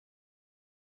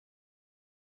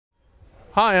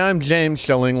Hi, I'm James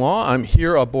Shillinglaw. I'm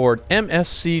here aboard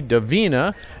MSC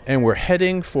Davina, and we're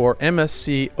heading for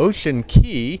MSC Ocean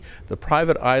Cay, the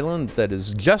private island that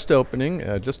is just opening,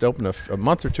 just opened a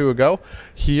month or two ago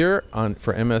here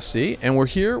for MSC. And we're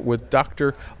here with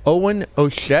Dr. Owen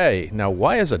O'Shea. Now,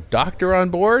 why is a doctor on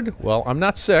board? Well, I'm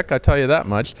not sick, I tell you that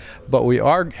much, but we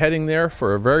are heading there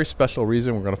for a very special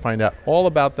reason. We're going to find out all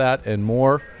about that and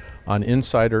more on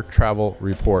Insider Travel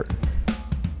Report.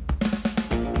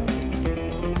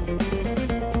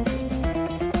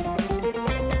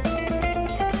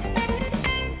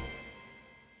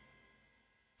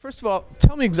 First of all,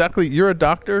 tell me exactly, you're a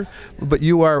doctor, but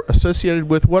you are associated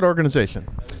with what organization?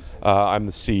 I'm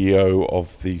the CEO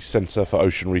of the Centre for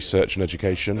Ocean Research and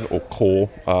Education, or CORE,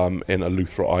 in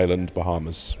Eleuthera Island,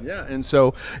 Bahamas. Yeah, and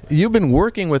so you've been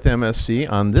working with MSC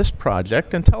on this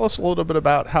project, and tell us a little bit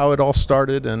about how it all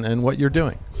started and what you're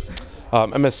doing.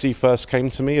 MSC first came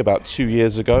to me about 2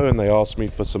 years ago, and they asked me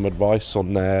for some advice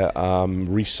on their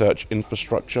research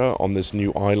infrastructure on this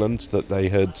new island that they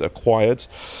had acquired,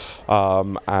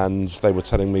 and they were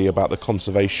telling me about the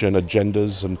conservation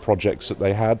agendas and projects that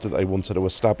they had that they wanted to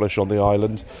establish on the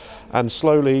island. And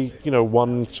slowly,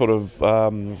 one sort of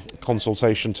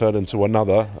consultation turned into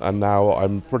another, and now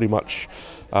I'm pretty much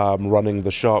running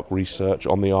the shark research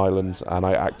on the island, and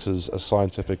I act as a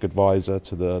scientific advisor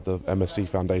to the MSC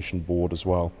Foundation board as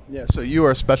well. Yeah, so you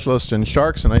are a specialist in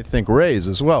sharks and I think rays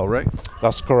as well, right?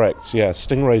 That's correct, yeah.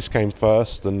 Stingrays came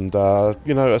first, and a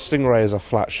stingray is a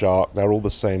flat shark. They're all the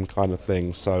same kind of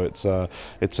thing, so it's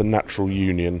a natural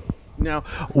union. Now,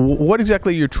 what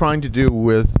exactly you're trying to do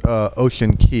with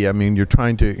Ocean Cay? I mean, you're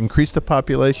trying to increase the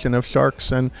population of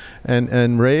sharks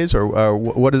and rays, or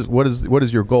what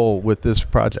is your goal with this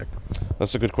project?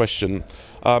 That's a good question.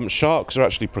 Sharks are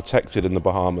actually protected in the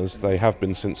Bahamas. They have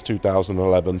been since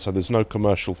 2011, so there's no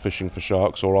commercial fishing for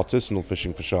sharks or artisanal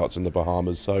fishing for sharks in the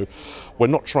Bahamas. So we're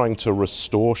not trying to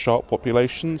restore shark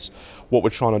populations. What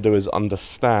we're trying to do is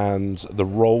understand the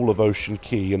role of Ocean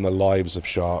Cay in the lives of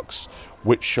sharks.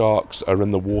 Which sharks are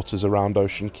in the waters around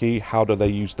Ocean Cay? How do they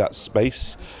use that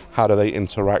space? How do they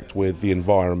interact with the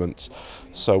environment?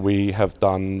 So we have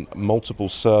done multiple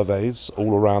surveys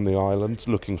all around the island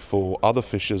looking for other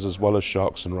fishes as well as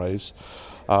sharks and rays,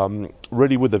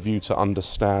 really with a view to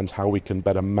understand how we can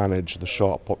better manage the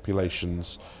shark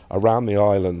populations around the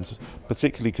island,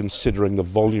 particularly considering the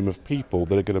volume of people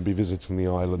that are going to be visiting the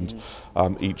island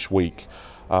each week.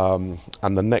 And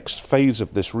the next phase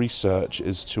of this research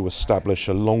is to establish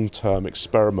a long-term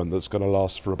experiment that's going to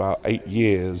last for about 8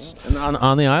 years. And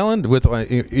on the island,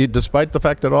 despite the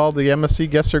fact that all the MSC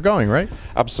guests are going, right?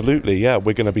 Absolutely, yeah.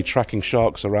 We're going to be tracking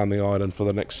sharks around the island for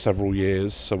the next several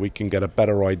years so we can get a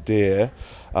better idea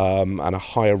and a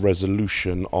higher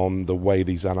resolution on the way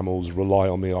these animals rely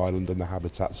on the island and the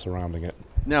habitat surrounding it.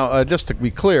 Now, just to be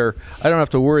clear, I don't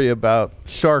have to worry about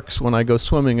sharks when I go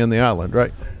swimming in the island,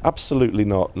 right? Absolutely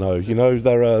not, no.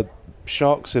 There are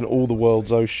sharks in all the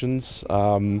world's oceans.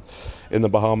 In the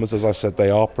Bahamas, as I said,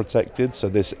 they are protected, so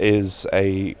this is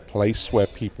a place where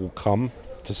people come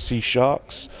to see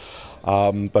sharks.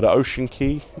 But at Ocean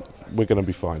Cay, we're going to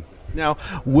be fine. Now,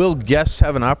 will guests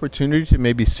have an opportunity to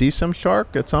maybe see some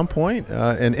shark at some point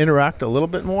and interact a little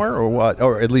bit more, or what?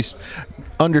 Or at least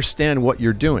understand what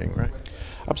you're doing, right?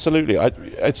 Absolutely.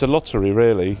 It's a lottery,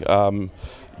 really.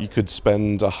 You could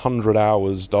spend 100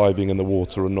 hours diving in the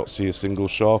water and not see a single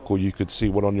shark, or you could see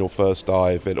one on your first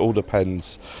dive. It all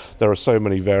depends. There are so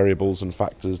many variables and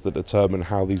factors that determine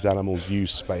how these animals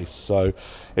use space. So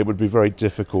it would be very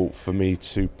difficult for me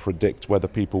to predict whether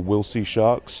people will see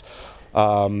sharks.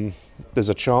 There's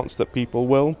a chance that people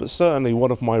will, but certainly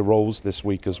one of my roles this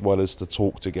week as well is to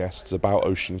talk to guests about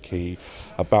Ocean Cay,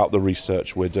 about the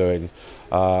research we're doing,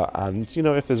 and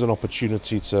if there's an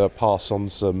opportunity to pass on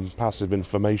some passive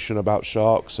information about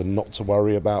sharks and not to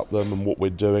worry about them and what we're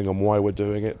doing and why we're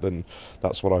doing it, then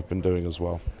that's what I've been doing as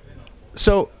well.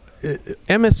 So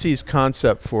MSC's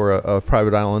concept for a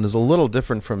private island is a little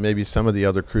different from maybe some of the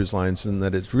other cruise lines in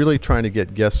that it's really trying to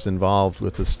get guests involved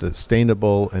with the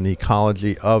sustainable and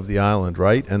ecology of the island,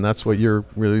 right? And that's what you're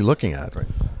really looking at, right?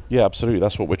 Yeah, absolutely.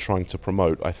 That's what we're trying to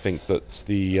promote. I think that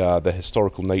the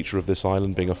historical nature of this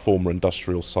island being a former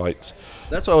industrial site.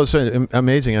 That's what I was saying,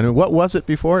 amazing. I mean, what was it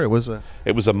before? It was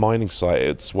a mining site.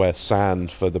 It's where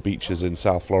sand for the beaches in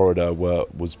South Florida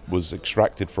was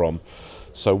extracted from.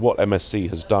 So what MSC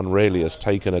has done really is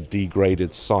taken a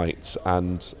degraded site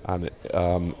and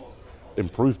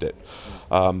improved it,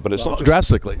 but it's not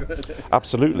drastically.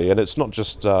 Absolutely, and it's not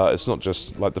just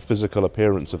like the physical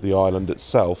appearance of the island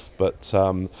itself, but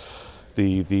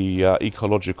the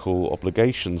ecological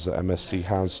obligations that MSC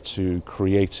has to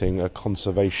creating a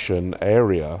conservation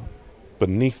area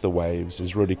beneath the waves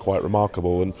is really quite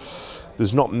remarkable. And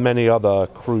there's not many other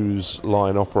cruise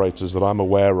line operators that I'm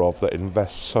aware of that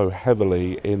invest so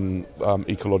heavily in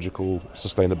ecological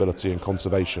sustainability and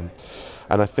conservation.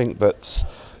 And I think that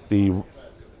the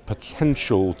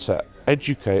potential to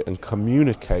educate and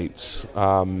communicate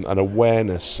an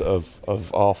awareness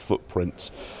of our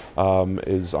footprint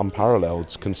is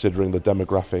unparalleled, considering the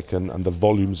demographic and the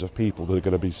volumes of people that are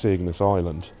going to be seeing this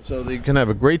island. So they can have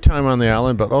a great time on the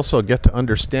island, but also get to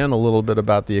understand a little bit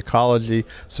about the ecology,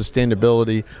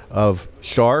 sustainability of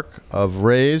shark, of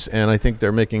rays, and I think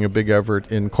they're making a big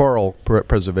effort in coral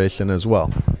preservation as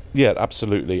well. Yeah,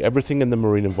 absolutely. Everything in the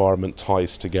marine environment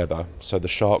ties together. So the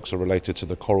sharks are related to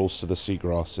the corals, to the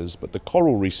seagrasses, but the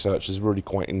coral research is really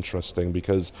quite interesting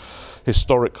because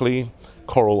historically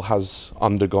coral has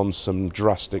undergone some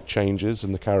drastic changes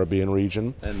in the Caribbean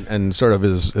region. And sort of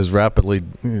is rapidly,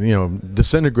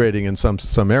 disintegrating in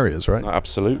some areas, right?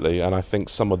 Absolutely, and I think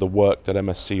some of the work that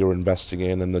MSC are investing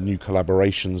in and the new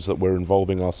collaborations that we're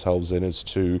involving ourselves in is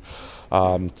to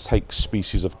take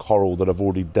species of coral that have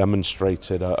already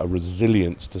demonstrated a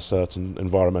resilience to certain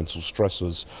environmental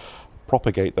stressors,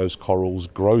 propagate those corals,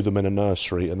 grow them in a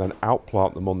nursery, and then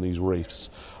outplant them on these reefs.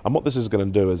 And what this is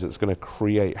going to do is it's going to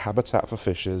create habitat for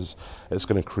fishes, it's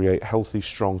going to create healthy,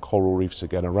 strong coral reefs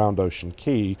again around Ocean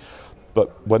Cay.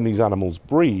 But when these animals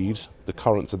breed, the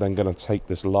currents are then going to take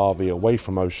this larvae away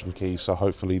from Ocean Cay, so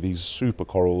hopefully these super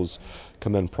corals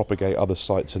can then propagate other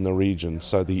sites in the region.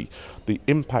 So the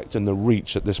impact and the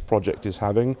reach that this project is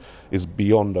having is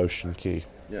beyond Ocean Cay.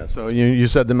 Yeah, so you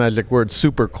said the magic word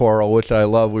super coral, which I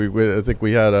love. I think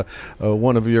we had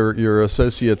one of your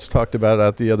associates talked about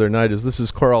it the other night. This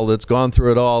is coral that's gone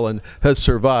through it all and has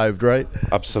survived, right?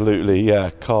 Absolutely,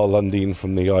 yeah. Carl Lundin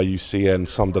from the IUCN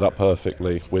summed it up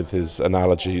perfectly with his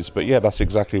analogies. But yeah, that's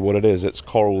exactly what it is. It's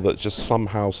coral that just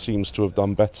somehow seems to have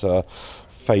done better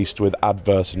faced with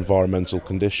adverse environmental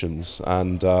conditions.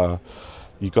 And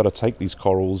you've got to take these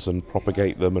corals and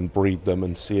propagate them and breed them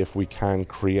and see if we can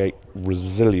create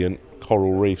resilient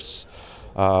coral reefs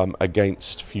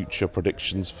against future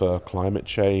predictions for climate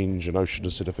change and ocean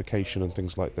acidification and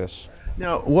things like this.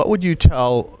 Now, what would you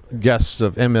tell guests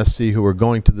of MSC who are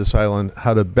going to this island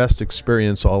how to best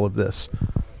experience all of this?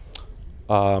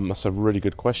 That's a really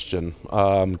good question.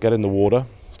 Get in the water,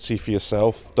 see for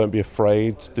yourself, don't be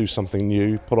afraid, do something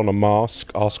new, put on a mask,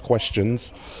 ask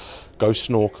questions. Go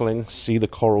snorkeling, see the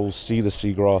corals, see the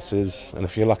seagrasses, and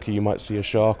if you're lucky you might see a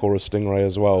shark or a stingray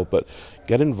as well. But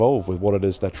get involved with what it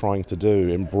is they're trying to do.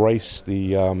 Embrace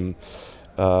the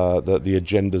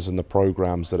agendas and the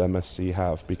programs that MSC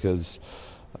have, because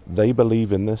they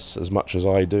believe in this as much as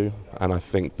I do, and I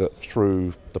think that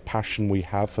through the passion we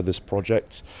have for this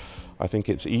project, I think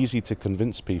it's easy to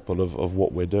convince people of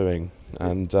what we're doing.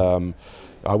 And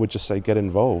I would just say get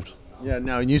involved. Yeah,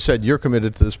 now you said you're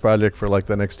committed to this project for like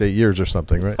the next 8 years or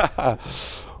something, right?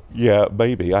 Yeah,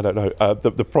 maybe. I don't know.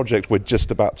 The project we're just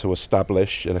about to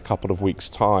establish in a couple of weeks'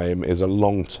 time is a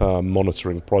long-term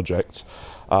monitoring project.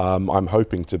 I'm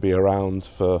hoping to be around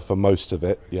for most of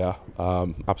it. Yeah,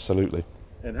 absolutely.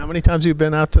 And how many times have you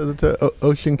been out to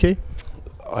Ocean Cay?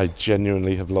 I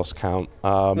genuinely have lost count.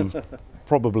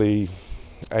 Probably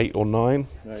 8 or 9.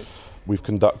 Right. We've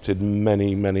conducted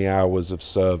many hours of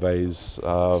surveys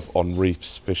on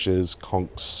reefs, fishes,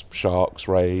 conchs, sharks,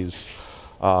 rays,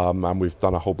 and we've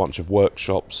done a whole bunch of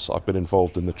workshops. I've been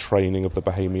involved in the training of the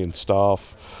Bahamian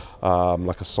staff,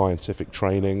 like a scientific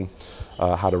training,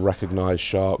 how to recognise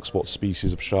sharks, what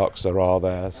species of sharks there are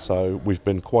there. So we've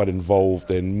been quite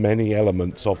involved in many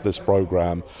elements of this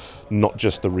programme, not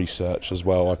just the research as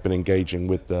well. I've been engaging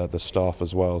with the staff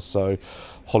as well. So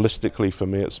holistically for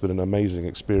me it's been an amazing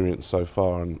experience so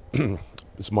far, and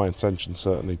it's my intention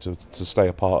certainly to stay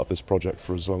a part of this project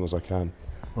for as long as I can.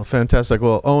 Well, fantastic.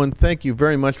 Well, Owen, thank you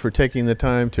very much for taking the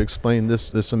time to explain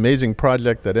this amazing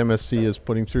project that MSC is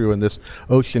putting through in this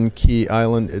Ocean Cay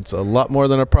island. It's a lot more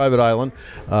than a private island.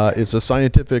 It's a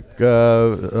scientific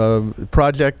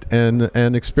project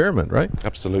and experiment, right?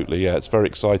 Absolutely, yeah. It's very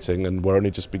exciting, and we're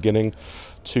only just beginning.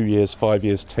 2 years, 5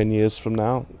 years, 10 years from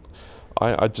now,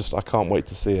 I can't wait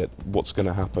to see it. What's going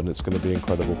to happen? It's going to be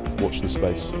incredible. Watch the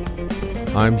space.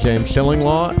 I'm James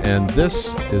Shillinglaw, and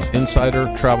this is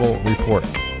Insider Travel Report.